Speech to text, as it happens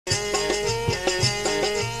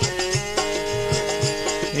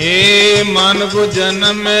ए मन को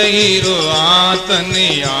जन्म हीरो आतन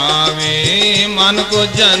आवे, मन को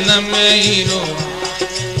जन्म हीरो,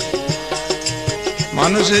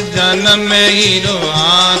 मनुष्य जन्म हीरो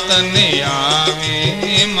आतन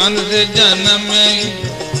आवे, मनुष्य जन्म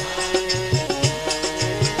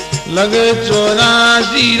लग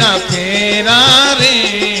 84 फेरा रे,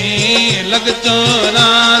 लग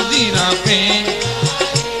 84 फेरा,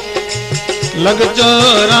 लग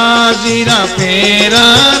 84 फेरा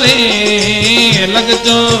रे, लग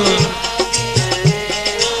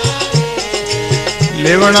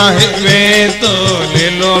लेवना है वे तो ले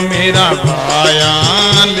लो मेरा भाया,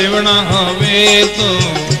 लेवना हवे तो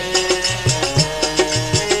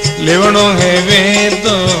लेवनो है वे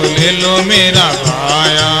तो ले लो मेरा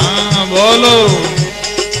भाया। बोलो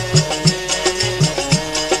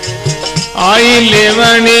आई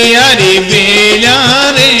लेवनी हरी बेला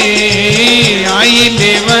रे, आई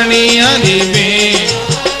लेवनी हरी बे,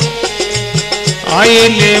 आई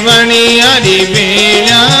लेवनी हरी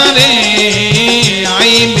बेला रे,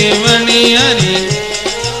 आई लेवनी हरी,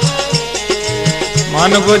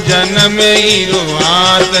 मन को जन्म हीरो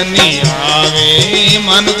आतनी आवे,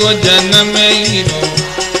 मन को जन्म हीरो।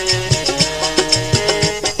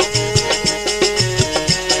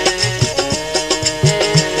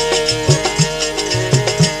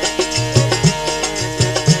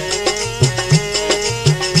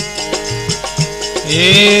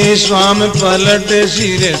 हे स्वाम पलट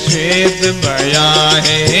सिर श्वेत भया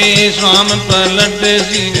है, स्वाम पलट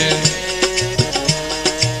सिर,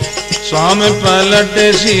 स्वाम पलट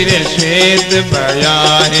सिर श्वेत भया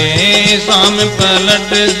है, स्वाम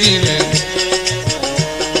पलट सिर,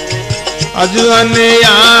 अजवन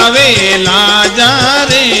आवे लाजा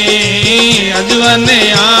रे, अजवन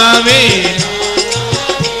आवे,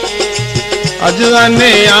 अजवन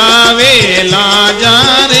आवे लाजा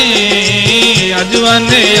रे, अजवन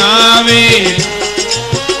आवे,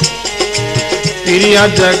 तिरिया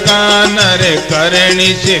जकानर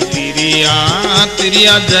करणी से तिरिया,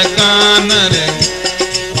 तिरिया जकानर,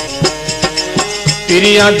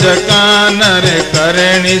 तिरिया जकानर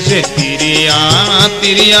करणी से तिरिया,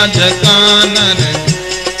 तिरिया जकानर,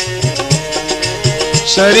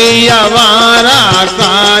 सरिया वारा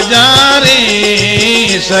काजा रे,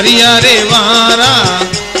 सरिया रे वारा,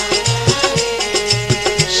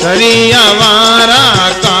 सरिया वारा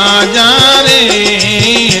काजा रे,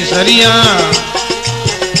 सरिया,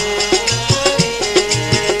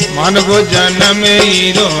 मन को जन्म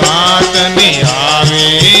हीरो आतन आवे,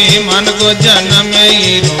 मन को जन्म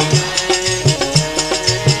हीरो,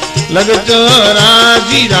 लग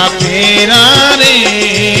 84 फेरा रे,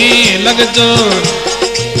 लग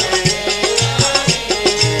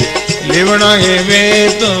लेवना है वे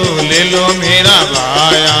तो ले लो मेरा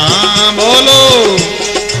भाया। बोलो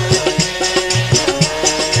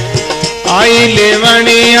आई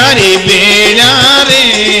लेवनी हरी बेला रे,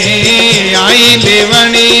 आई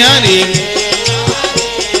लेवनी हरी,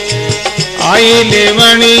 आई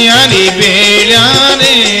लेवनी हरी बेला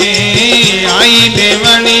रे, आई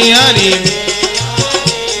लेवनी हरी,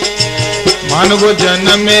 मन को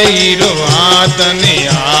जन्म हीरो आतन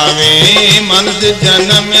आवे, मन से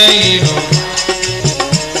जन्म हीरो।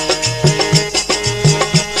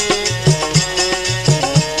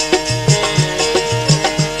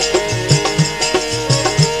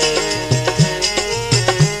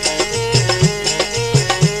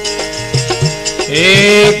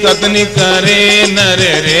 कतनी करे नर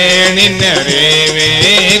रेणी नरे वे,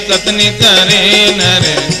 कतनी करे नर,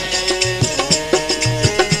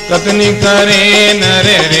 कतनी करे नर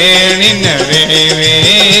रेणी नरे वे,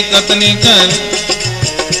 कतनी कर,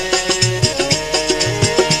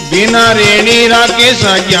 बिना रेणी राके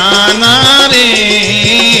सज्ञाना रे,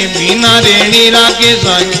 बिना रेणी राके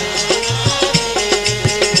सज्ञाना,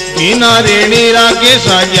 बिना रेणी राके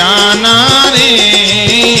सज्ञाना रे,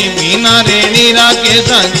 बिना रेणी राके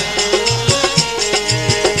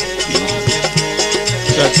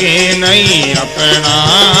सके नहीं अपना,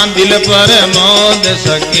 दिल पर मोद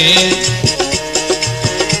सके,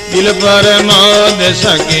 दिल पर मोद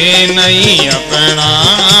सके नहीं अपना,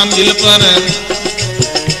 दिल पर,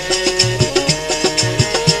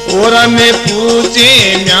 और ने पूछे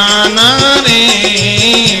म्याना रे,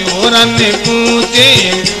 और ने पूछे,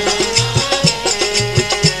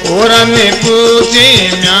 और ने पूछे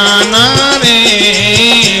म्याना रे,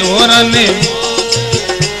 और ने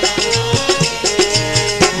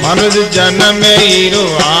मनुष्य जन्म हीरो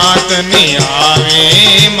आतन आवे,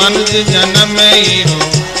 मनुष्य जन्म हीरो,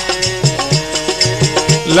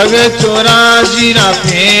 लग 84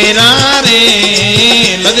 फेरा रे,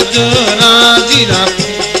 लग 84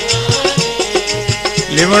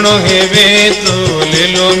 लिवणो है वे तो ले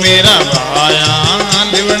लो मेरा भाया,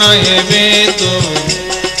 लिवणा है वे तो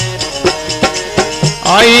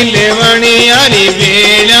आई लेवणी यारी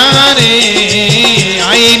बेड़ा रे,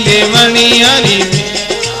 आई लेवणी यारी,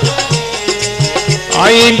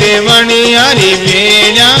 आई लेवणी यारी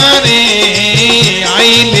बेड़ा रे,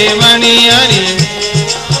 आई लेवणी यारी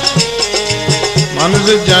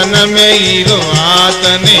मनुष्य जन्म हीरो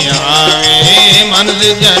आतने आवे,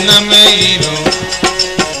 मनुष्य जन्म हीरो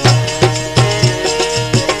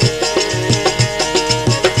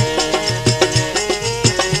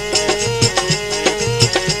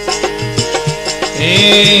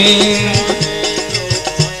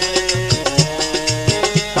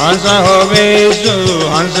हंस होवे जो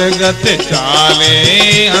हंस गत चाले,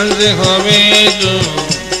 हंस होवे जो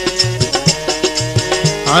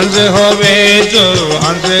हंस होवे जो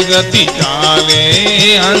हंस गति चाले,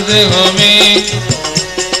 हंस होवे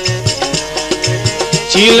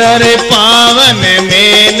चिलर पावन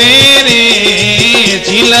मेले रे,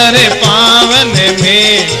 चिलर पावन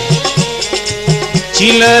में,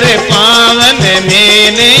 चिलर पावन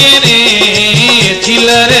मेले रे,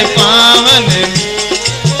 चिलर पावन,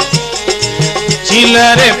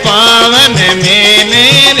 चिलर पावन मेले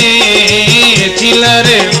रे, चिलर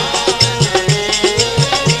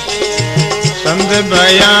संग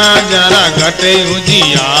बया जरा घटे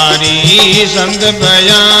उजियारी, संग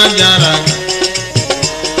बया जरा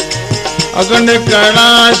अखंड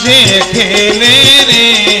कला से खेले रे,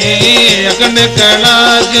 अखंड कला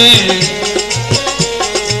से,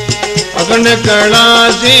 अखंड कला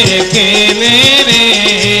से खेले रे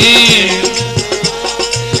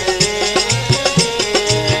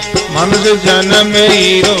मनुष्य जन्म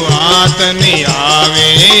हीरो आतने आवे,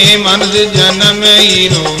 मनुष्य जन्म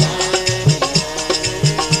हीरो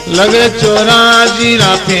लग चौरासी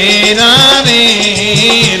रा फेरा रे,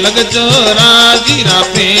 लग चौरासी रा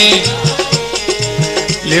फेर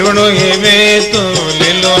लिवणो है वे तो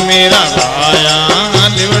ले लो मेरा भाया,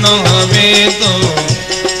 लिवणो हवे तो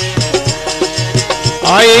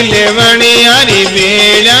आई लेवणी हरी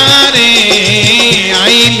बेड़ा रे,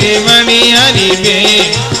 आई लेवणी हरी बे,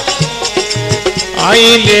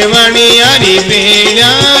 आई लेवणी हरी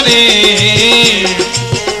बेड़ा रे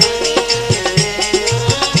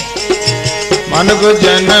मन को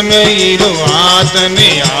जन्म हीरो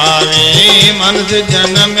आतने आवे, मन से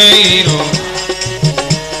जन्म हीरो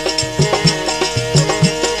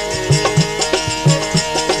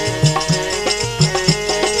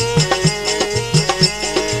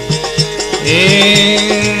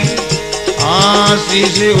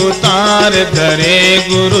आशीष उतार धरे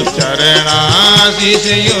गुरु चरणा, आशीष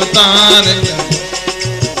उतार,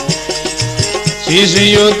 शीश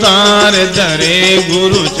उतार धरे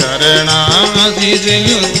गुरु चरणा, शीश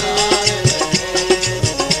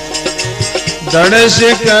दड़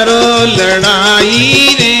से करो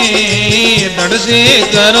लड़ाई रे, दड़ से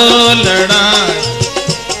करो लड़ाई,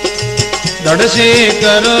 दड़ से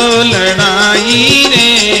करो लड़ाई रे,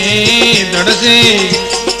 दड़ से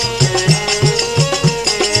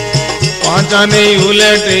पांचा नहीं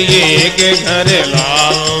उलट ये के घर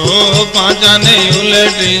लाओ, पांचा नहीं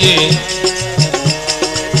उलट ये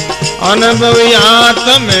अनुभव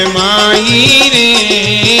आत्म माई रे,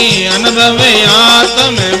 अनुभव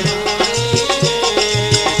आत्म,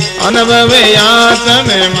 अनुभव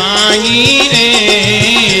आत्म माई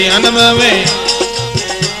रे, अनुभव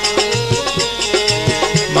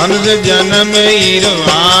मनुष्य जन्म हीरो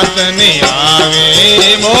आतने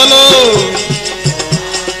आवे, बोलो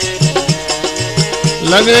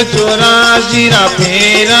लग चौरासी रा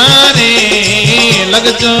फेरा रे, लग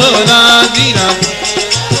चौरासी रा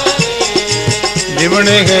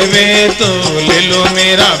लिवणे है वे तो ले लो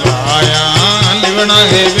मेरा भाया, लिवणा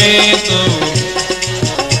है वे तो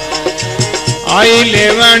आई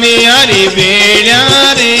लेवणी हरी बेड़ा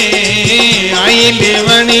रे, आई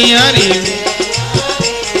लेवणी हरी,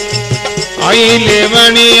 आई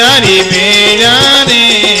लेवणी हरी बेड़ा रे,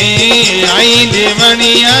 आई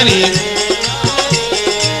लेवणी हरी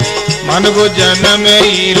मन को जन्म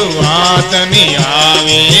हीरो आतने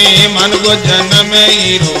आवे, मन को जन्म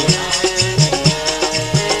हीरो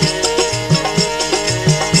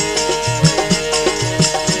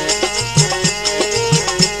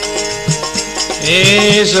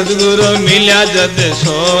सदगुरु मिल्या जद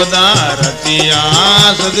सौदा रचिया,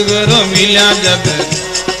 सदगुरु मिल्या जद,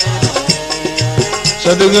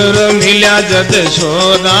 सदगुरु मिल्या जद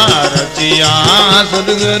सौदा रचिया,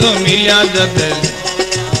 सदगुरु मिल्या जद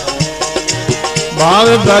भाव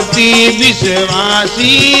भक्ति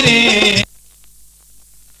विश्वासी रे।